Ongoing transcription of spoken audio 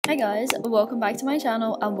Hey guys, welcome back to my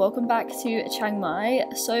channel and welcome back to Chiang Mai.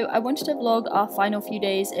 So I wanted to vlog our final few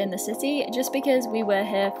days in the city just because we were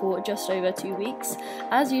here for just over 2 weeks.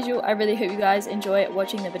 As usual, I really hope you guys enjoy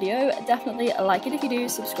watching the video. Definitely like it if you do,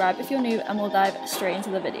 subscribe if you're new, and we'll dive straight into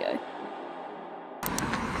the video.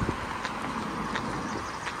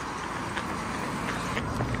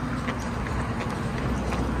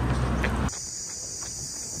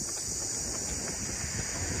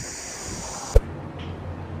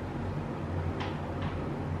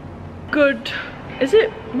 Good. Is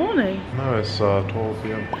it morning? No, it's 12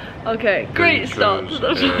 PM. Okay, great start to the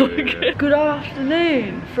vlog. Good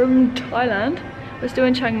afternoon from Thailand. We're still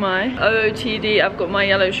in Chiang Mai. OOTD, I've got my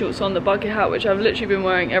yellow shorts on, the bucket hat, which I've literally been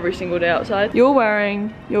wearing every single day outside. You're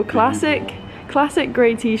wearing your classic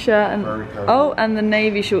grey t-shirt and and the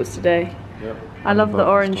navy shorts today. Yep. I love the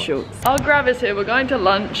orange shorts. Our Grab is here. We're going to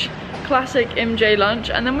lunch, classic MJ lunch,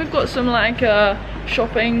 and then we've got some like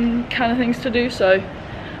shopping kind of things to do. So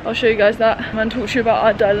I'll show you guys that. I'm going to talk to you about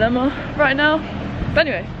our dilemma right now. But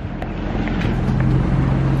anyway,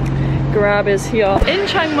 Grab is here. In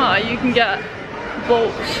Chiang Mai, you can get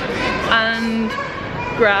Bolt and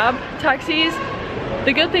Grab taxis.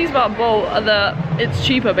 The good things about Bolt are that it's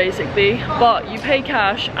cheaper basically, but you pay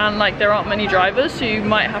cash and like there aren't many drivers, so you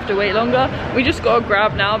might have to wait longer. We just got a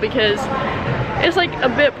Grab now because it's like a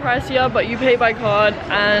bit pricier, but you pay by card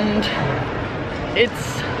and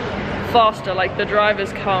it's faster, like the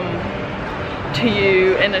drivers come to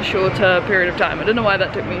you in a shorter period of time. I don't know why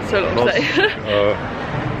that took me so long to say.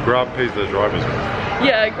 Grab pays the drivers more.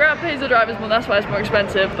 Yeah, Grab pays the drivers more, that's why it's more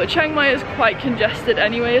expensive. But Chiang Mai is quite congested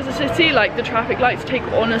anyway as a city, like the traffic lights take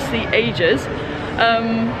honestly ages.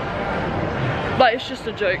 Like it's just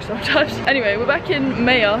a joke sometimes. Anyway, we're back in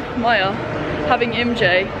Maya, having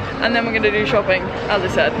MJ, and then we're gonna do shopping, as I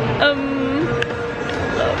said.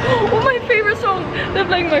 Oh, my favourite song! They're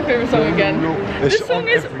playing my favourite song again. This song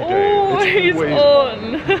is always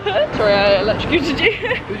on. Sorry, I electrocuted you.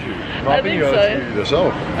 Did you? No, I think you electrocuted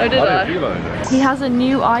yourself. Oh, did I? Didn't feel like He has a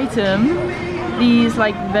new item, these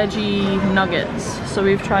like veggie nuggets. So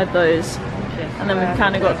we've tried those. And then we've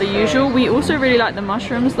kind of got the usual. We also really like the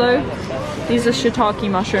mushrooms though. These are shiitake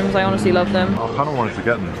mushrooms, I honestly love them. I kind of wanted to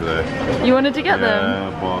get them today. You wanted to get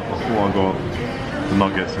them? Yeah, but I thought I got the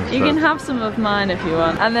nuggets instead. You can have some of mine if you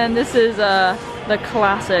want. And then this is the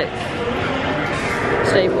classic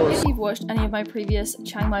staples. If you've watched any of my previous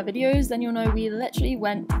Chiang Mai videos, then you'll know we literally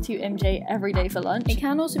went to MJ every day for lunch. It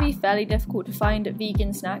can also be fairly difficult to find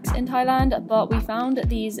vegan snacks in Thailand, but we found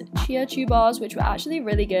these chia chew bars which were actually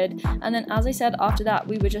really good. And then as I said, after that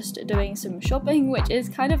we were just doing some shopping, which is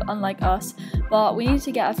kind of unlike us, but we needed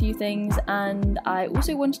to get a few things, and I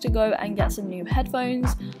also wanted to go and get some new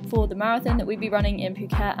headphones for the marathon that we'd be running in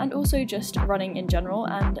Phuket, and also just running in general,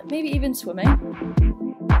 and maybe even swimming.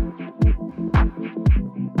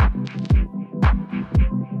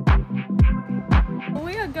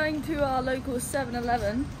 We are going to our local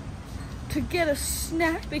 7-Eleven to get a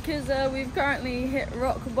snack because we've currently hit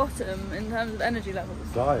rock bottom in terms of energy levels.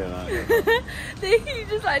 Dying, aren't you? He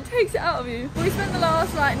just like takes it out of you. We spent the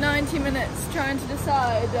last like 90 minutes trying to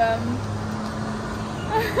decide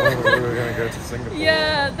we were going to go to Singapore.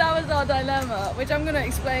 Yeah, that was our dilemma, which I'm going to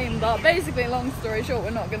explain, but basically long story short,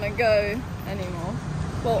 we're not going to go anymore.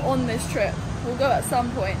 Well, on this trip. We'll go at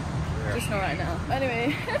some point, just not right now.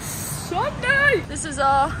 Anyway, it's Sunday! This is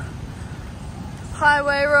our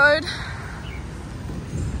highway road.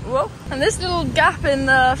 Whoa. And this little gap in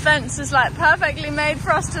the fence is like perfectly made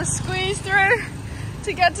for us to squeeze through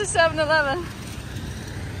to get to 7-Eleven.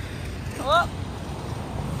 Whoop.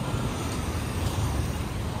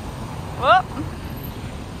 Whoop.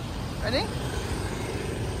 Ready?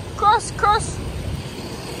 Cross, cross,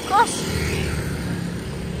 cross.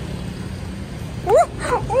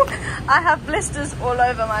 I have blisters all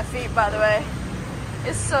over my feet, by the way.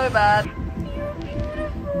 It's so bad.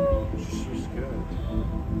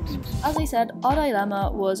 As I said, our dilemma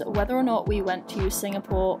was whether or not we went to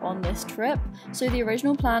Singapore on this trip. So the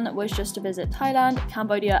original plan was just to visit Thailand,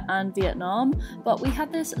 Cambodia and Vietnam, but we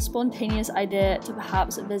had this spontaneous idea to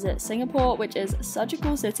perhaps visit Singapore, which is such a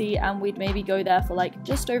cool city, and we'd maybe go there for like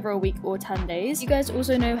just over a week or 10 days. You guys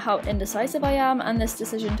also know how indecisive I am, and this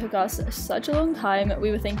decision took us such a long time. We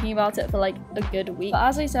were thinking about it for like a good week. But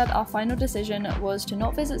as I said, our final decision was to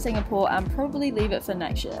not visit Singapore and probably leave it for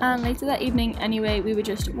next year. And later that evening anyway, we were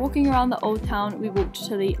just walking around the old town. We walked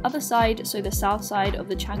to the other side, so the south side of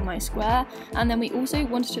the Chiang Mai Square, and then we also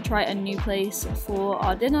wanted to try a new place for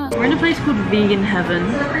our dinner. We're in a place called Vegan Heaven,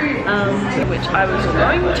 which I was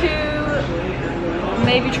going to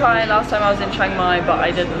maybe try last time I was in Chiang Mai, but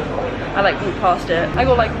I didn't. I like walked past it. I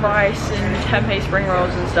got like rice and tempeh spring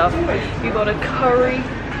rolls and stuff. We got a curry.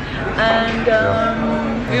 And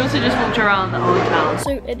we also just walked around the whole town.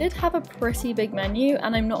 So it did have a pretty big menu,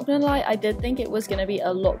 and I'm not gonna lie, I did think it was gonna be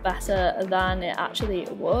a lot better than it actually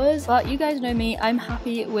was. But you guys know me, I'm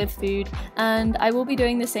happy with food, and I will be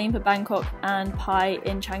doing the same for Bangkok and Pai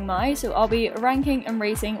in Chiang Mai. So I'll be ranking and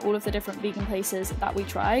rating all of the different vegan places that we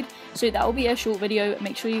tried. So that will be a short video.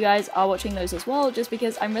 Make sure you guys are watching those as well, just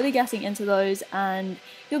because I'm really getting into those, and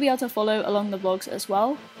you'll be able to follow along the vlogs as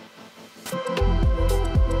well.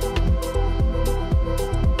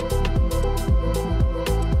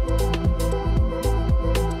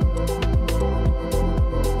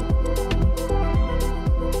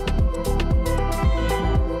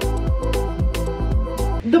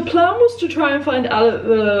 The plan was to try and find I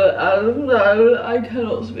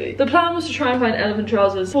cannot speak. The plan was to try and find elephant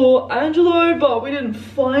trousers for Angelo, but we didn't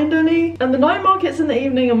find any. And the night markets in the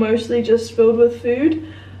evening are mostly just filled with food.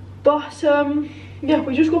 But yeah,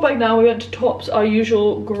 we just got back now. We went to Tops, our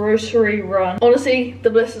usual grocery run. Honestly, the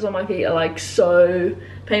blisters on my feet are like so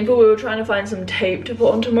painful. We were trying to find some tape to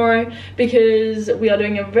put on tomorrow because we are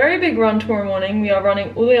doing a very big run tomorrow morning. We are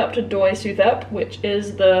running all the way up to Doi Suthep, which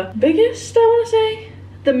is the biggest, I want to say.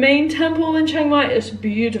 The main temple in Chiang Mai is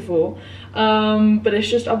beautiful, but it's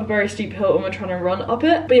just up a very steep hill and we're trying to run up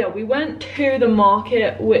it. But yeah, we went to the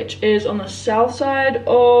market, which is on the south side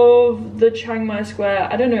of the Chiang Mai Square.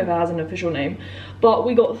 I don't know if it has an official name, but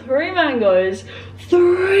we got 3 mangoes for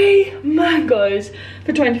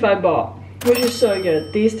 25 baht, which is so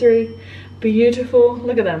good. These 3, beautiful.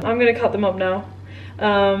 Look at them. I'm gonna cut them up now.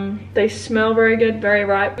 They smell very good, very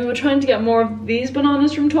ripe. We were trying to get more of these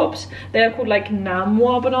bananas from Tops. They are called like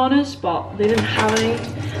Namwa bananas, but they didn't have any.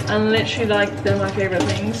 And literally like, they're my favorite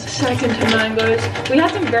things. Second to mangoes. We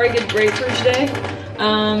had some very good grapefruit today.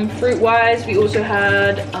 Fruit-wise, we also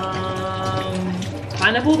had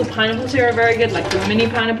pineapple. The pineapples here are very good, like the mini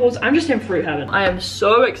pineapples. I'm just in fruit heaven. I am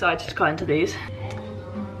so excited to cut into these.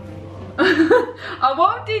 I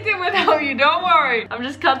won't eat it without you, don't worry. I'm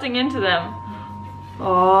just cutting into them.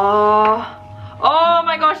 Oh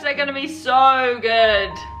my gosh, they're gonna be so good.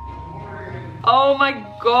 Oh my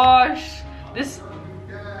gosh, this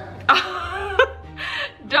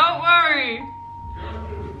don't worry.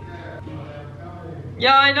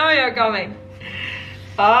 Yeah, I know you're coming.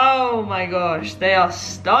 Oh my gosh, they are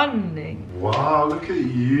stunning. Wow, look at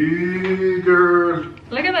you, girl.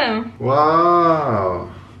 Look at them. Wow.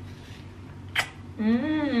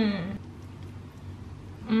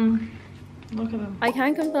 Look at them. I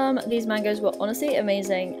can confirm these mangoes were honestly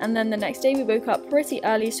amazing, and then the next day we woke up pretty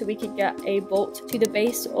early so we could get a bolt to the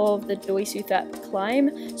base of the Doi Suthep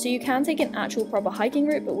climb. So you can take an actual proper hiking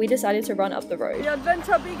route, but we decided to run up the road. The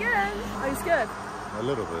adventure begins! Are you scared? A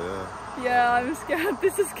little bit, yeah. Yeah, I'm scared.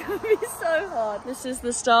 This is gonna be so hard. This is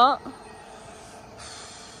the start.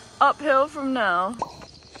 Uphill from now.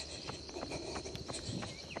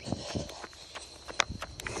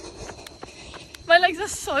 My legs are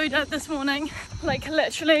so dead this morning. Like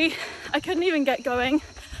literally, I couldn't even get going.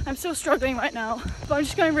 I'm still struggling right now, but I'm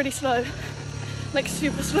just going really slow, like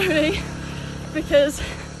super slowly, because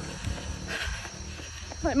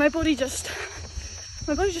like my body just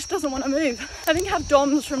doesn't want to move. I think I have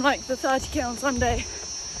DOMS from like the 30k on Sunday,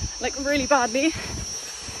 like really badly.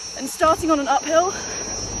 And starting on an uphill,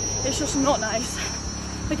 it's just not nice.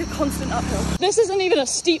 Like a constant uphill. This isn't even a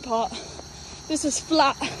steep part. This is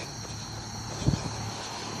flat.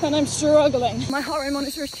 And I'm struggling. My heart rate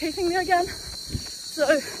monitor is chasing me again. So,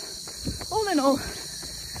 all in all,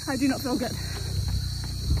 I do not feel good.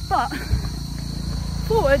 But,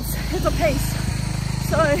 forwards is a pace.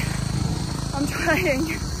 So, I'm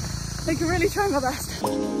trying, like really trying my best.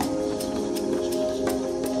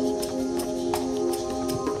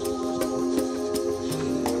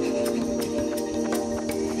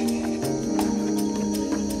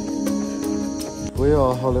 We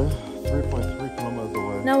are, Holly, 3.3 kilometers away.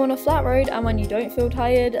 Now on a flat road, and when you don't feel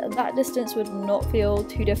tired, that distance would not feel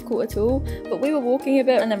too difficult at all. But we were walking a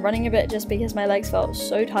bit and then running a bit just because my legs felt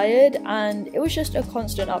so tired, and it was just a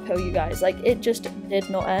constant uphill, you guys. Like, it just did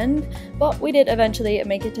not end. But we did eventually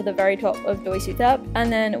make it to the very top of Doi Suthep,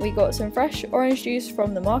 and then we got some fresh orange juice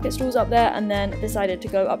from the market stalls up there, and then decided to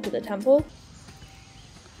go up to the temple.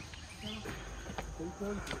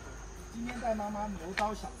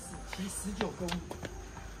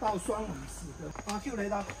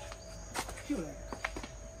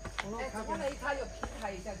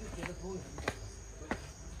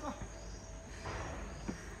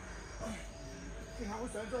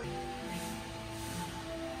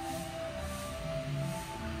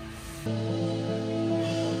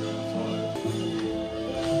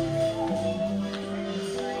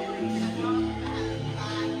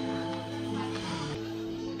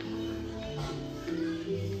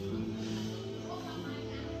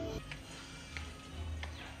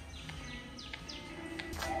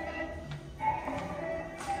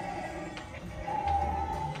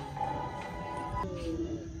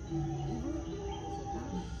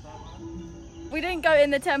 We didn't go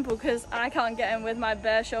in the temple because I can't get in with my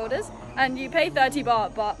bare shoulders, and you pay 30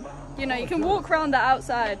 baht, but you know, you can walk around the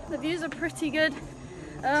outside. The views are pretty good.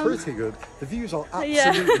 Pretty good. The views are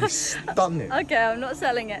absolutely stunning. Okay, I'm not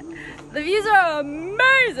selling it. The views are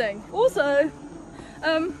amazing. Also,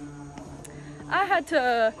 I had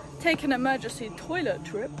to take an emergency toilet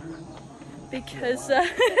trip because,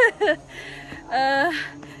 yeah,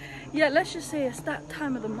 let's just say it's that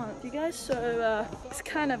time of the month, you guys. So it's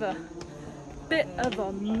kind of a bit of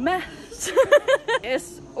a mess.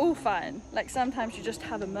 It's all fine. Like sometimes you just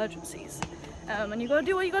have emergencies, and you gotta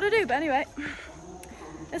do what you gotta do. But anyway,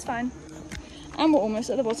 it's fine. And we're almost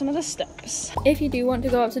at the bottom of the steps. If you do want to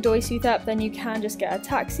go up to Doi Suthep, then you can just get a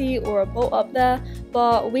taxi or a boat up there.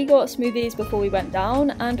 But we got smoothies before we went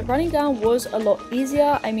down, and running down was a lot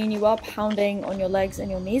easier. I mean, you are pounding on your legs and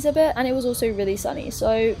your knees a bit, and it was also really sunny.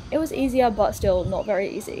 So it was easier, but still not very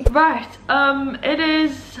easy. Right, it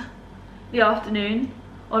is the afternoon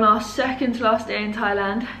on our second to last day in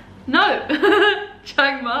Thailand. No,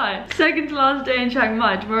 Chiang Mai. Second to last day in Chiang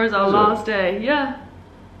Mai. Tomorrow's our last day. Yeah.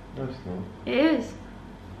 No, it's not. It is.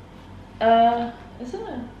 Isn't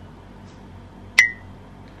it?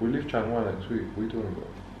 We leave Chiang Mai next week. What are you talking about?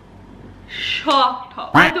 Shut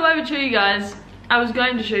up. I thought I would show you guys. I was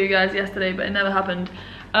going to show you guys yesterday, but it never happened.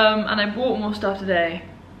 And I bought more stuff today.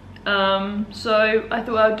 So I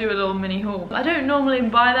thought I would do a little mini haul. I don't normally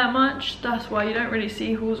buy that much, that's why you don't really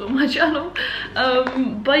see hauls on my channel.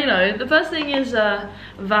 But you know, the first thing is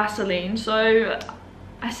Vaseline. So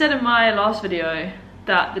I said in my last video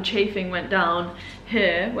that the chafing went down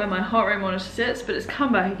here where my heart rate monitor sits, but it's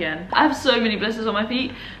come back again. I have so many blisters on my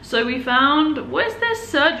feet, so we found, where's this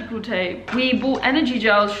surgical tape? We bought energy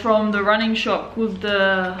gels from the running shop called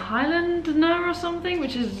the Highlander or something,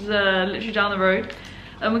 which is literally down the road.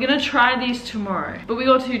 And we're gonna try these tomorrow. But we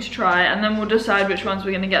got 2 to try, and then we'll decide which ones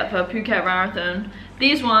we're gonna get for Phuket Marathon.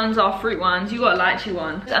 These ones are fruit ones, you got lychee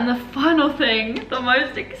ones. And the final thing, the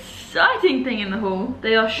most exciting thing in the haul,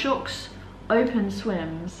 they are Shok's Open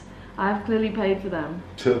Swims. I've clearly paid for them.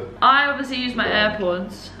 I obviously use my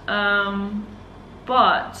AirPods,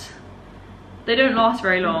 but they don't last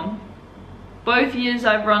very long. Both years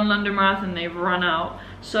I've run London Marathon, they've run out.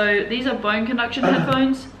 So these are bone conduction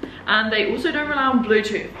headphones, and they also don't rely on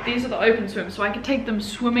Bluetooth. These are the Open Swim, so I can take them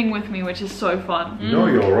swimming with me, which is so fun. You know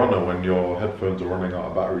you're a runner when your headphones are running out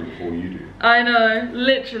of battery before you do. I know,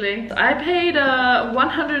 literally. I paid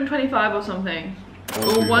 125 or something,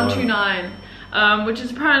 or 129, which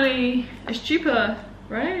is apparently, it's cheaper,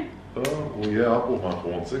 right? Oh, well yeah, I bought mine for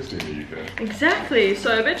 160 in the UK. Exactly,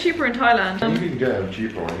 so a bit cheaper in Thailand. You can get them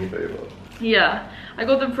cheaper on eBay though. Yeah, I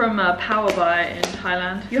got them from Power Buy in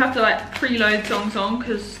Thailand. You have to like preload songs on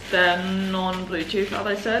because they're non-Bluetooth, as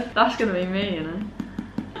I said. That's gonna be me, you know.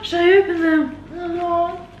 Should I open them?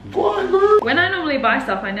 When I normally buy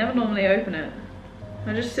stuff, I never normally open it.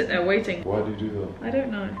 I just sit there waiting. Why do you do that? I don't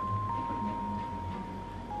know.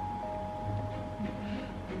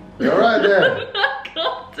 You're right there. I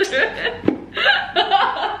can't do it.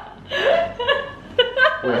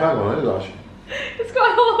 Wait, hang on, it is actually. It's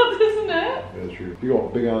quite hard, isn't it? Yeah, true. You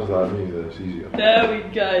got big hands like me, then it's easier. There we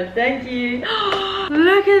go, thank you.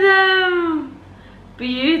 Look at them!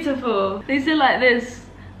 Beautiful. They sit like this.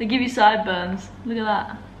 They give you sideburns. Look at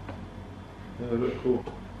that. Yeah, they look cool.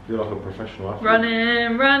 You're like a professional athlete.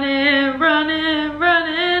 Running, running, running,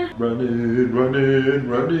 running. Running, running,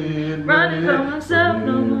 running, Running from myself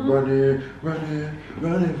no more.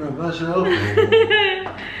 Running from myself.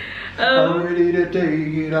 I'm ready to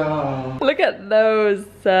take it off. Look at those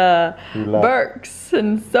Birks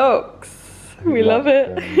and socks. We love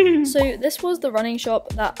it. So this was the running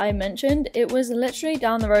shop that I mentioned. It was literally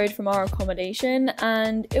down the road from our accommodation,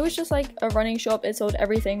 and it was just like a running shop. It sold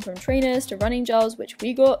everything from trainers to running gels, which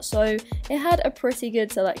we got, so it had a pretty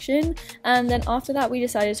good selection. And then after that we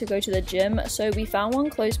decided to go to the gym, so we found one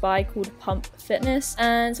close by called Pump Fitness,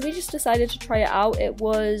 and so we just decided to try it out. It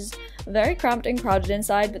was very cramped and crowded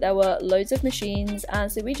inside, but there were loads of machines,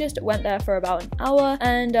 and so we just went there for about an hour.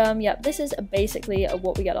 And yeah, this is basically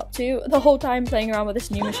what we get up to the whole time, playing around with this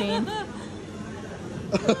new machine.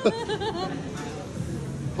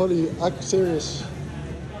 Holly, act serious.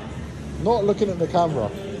 Not looking at the camera.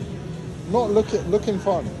 Not looking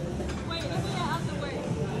fun. Wait, let me get out the way.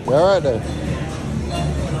 You alright there?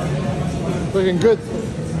 Looking good.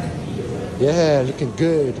 Yeah, looking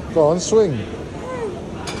good. Go on, swing.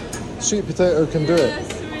 Sweet potato can do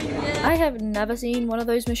it. Swing, yeah. I have never seen one of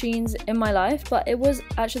those machines in my life, but it was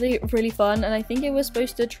actually really fun, and I think it was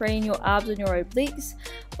supposed to train your abs and your obliques.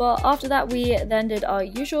 But after that, we then did our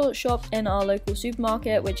usual shop in our local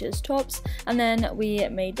supermarket, which is Tops, and then we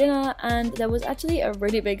made dinner, and there was actually a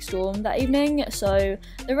really big storm that evening, so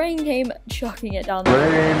the rain came chucking it down.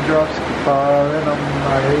 Raindrops keep falling on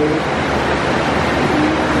my head.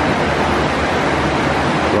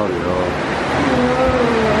 Bloody hell.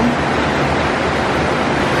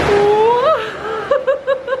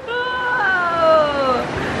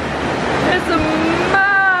 It's a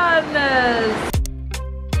madness!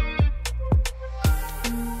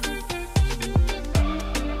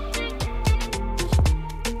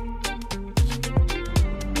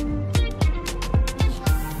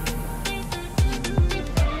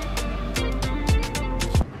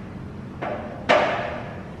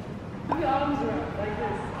 Put your arms around like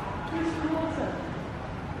this. Twist towards her.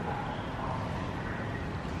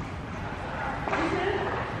 That's it.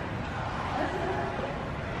 That's it.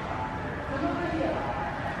 Come over here.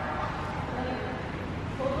 And then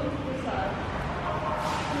hold on to the side.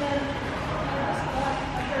 And then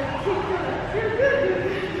keep doing it. You're good.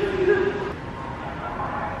 You're good.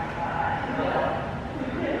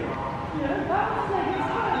 Yeah. That was like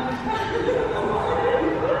it's fun.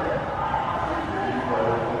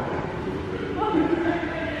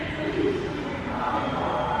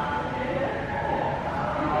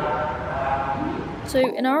 So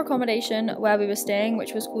in our accommodation where we were staying,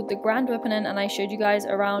 which was called the Grand Whippinen, and I showed you guys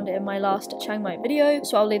around in my last Chiang Mai video,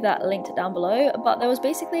 so I'll leave that linked down below, but there was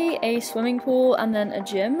basically a swimming pool and then a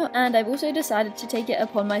gym, and I've also decided to take it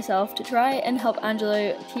upon myself to try and help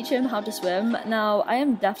Angelo teach him how to swim. Now, I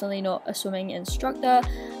am definitely not a swimming instructor,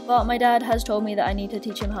 but my dad has told me that I need to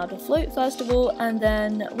teach him how to float first of all, and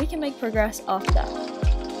then we can make progress after that.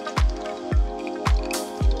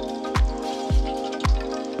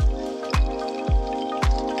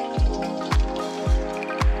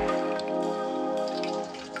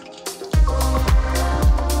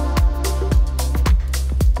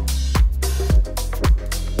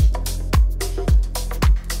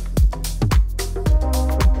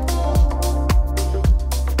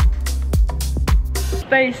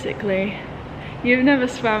 Basically, you've never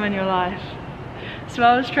swam in your life, so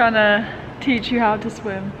I was trying to teach you how to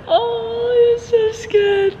swim. Oh, you're so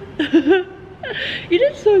scared. You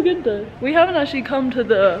did so good though. We haven't actually come to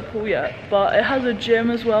the pool yet, but it has a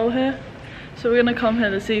gym as well here, so we're gonna come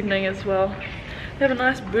here this evening as well. They have a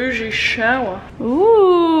nice bougie shower.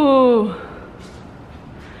 Ooh,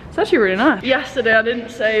 it's actually really nice. Yesterday I didn't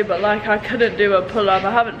say, but like I couldn't do a pull-up.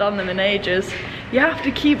 I haven't done them in ages. You have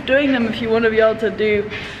to keep doing them if you want to be able to do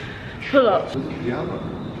pull-ups. There's a piano.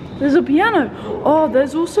 There's a piano. Oh,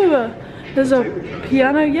 there's also a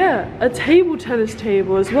piano, yeah. A table tennis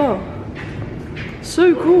table as well.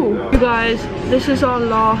 So cool. You guys, this is our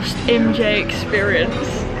last MJ experience.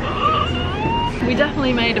 We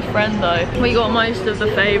definitely made a friend though. We got most of the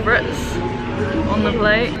favorites on the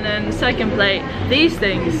plate, and then second plate, these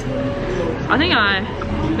things. I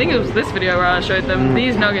think it was this video where I showed them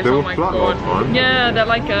these nuggets. Oh my god. Yeah, they're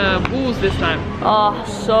like balls this time. Oh,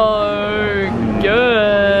 so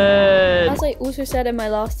good. As I also said in my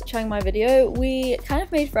last Chiang Mai video, we kind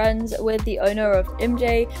of made friends with the owner of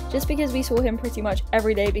MJ just because we saw him pretty much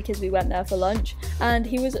every day because we went there for lunch, and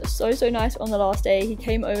he was so nice on the last day. He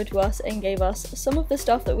came over to us and gave us some of the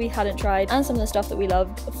stuff that we hadn't tried and some of the stuff that we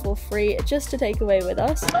loved for free just to take away with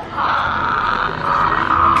us.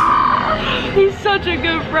 He's such a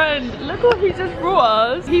good friend. Look what he just brought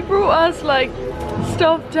us. He brought us like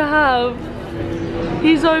stuff to have.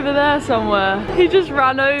 He's over there somewhere. He just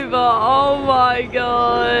ran over. Oh my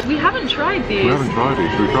god. We haven't tried these. We haven't tried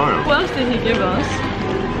these. Should we try them? What else did he give us?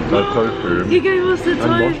 Tofu. He gave us the tofu.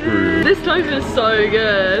 Mushroom. This tofu is so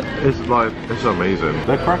good. It's amazing.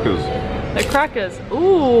 They're crackers. The crackers.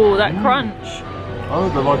 Ooh, that crunch. Oh,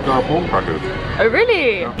 they're like pork crackers. Oh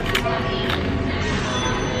really?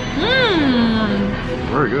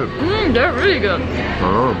 Mmm. Very good. Mmm, they're really good.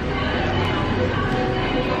 Oh.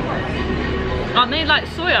 Aren't they like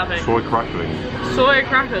soy, I think? Soy crackling. Soy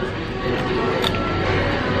crackers.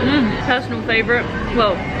 Mmm, personal favourite.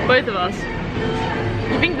 Well, both of us.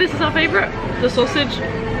 You think this is our favourite? The sausage?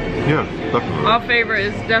 Yeah, definitely. Our favourite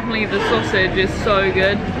is definitely the sausage. It's so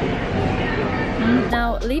good.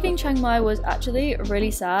 Now, leaving Chiang Mai was actually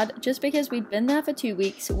really sad, just because we'd been there for 2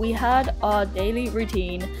 weeks, we had our daily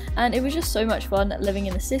routine, and it was just so much fun living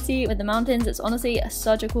in the city with the mountains. It's honestly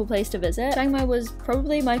such a cool place to visit. Chiang Mai was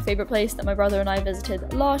probably my favorite place that my brother and I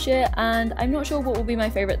visited last year, and I'm not sure what will be my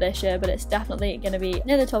favorite this year, but it's definitely going to be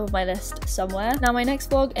near the top of my list somewhere. Now, my next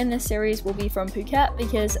vlog in this series will be from Phuket,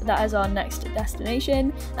 because that is our next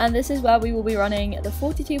destination, and this is where we will be running the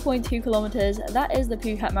 42.2 kilometers. That is the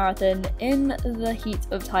Phuket Marathon in the heat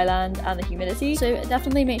of Thailand and the humidity. So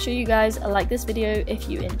definitely make sure you guys like this video if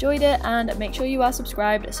you enjoyed it, and make sure you are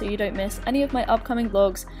subscribed so you don't miss any of my upcoming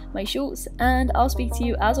vlogs, my shorts, and I'll speak to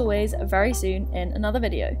you as always very soon in another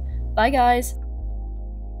video. Bye guys!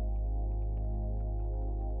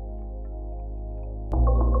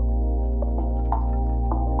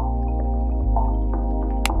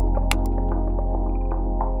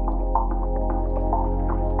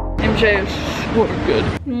 MJ is so good.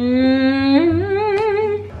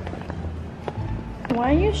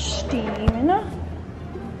 Why are you steaming?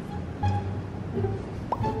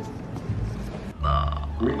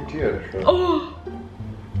 Green tea. Oh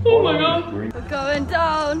my god. We're going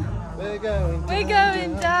down. We're going down. We're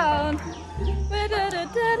going down.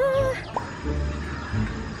 Da-da-da-da-da.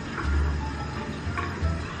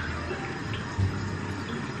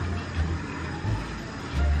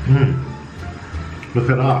 Look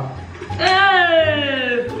at that.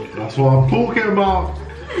 Hey! That's what I'm talking about.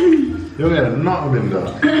 You're getting nothing in there.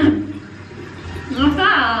 What's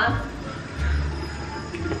that?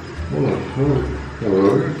 What the fuck?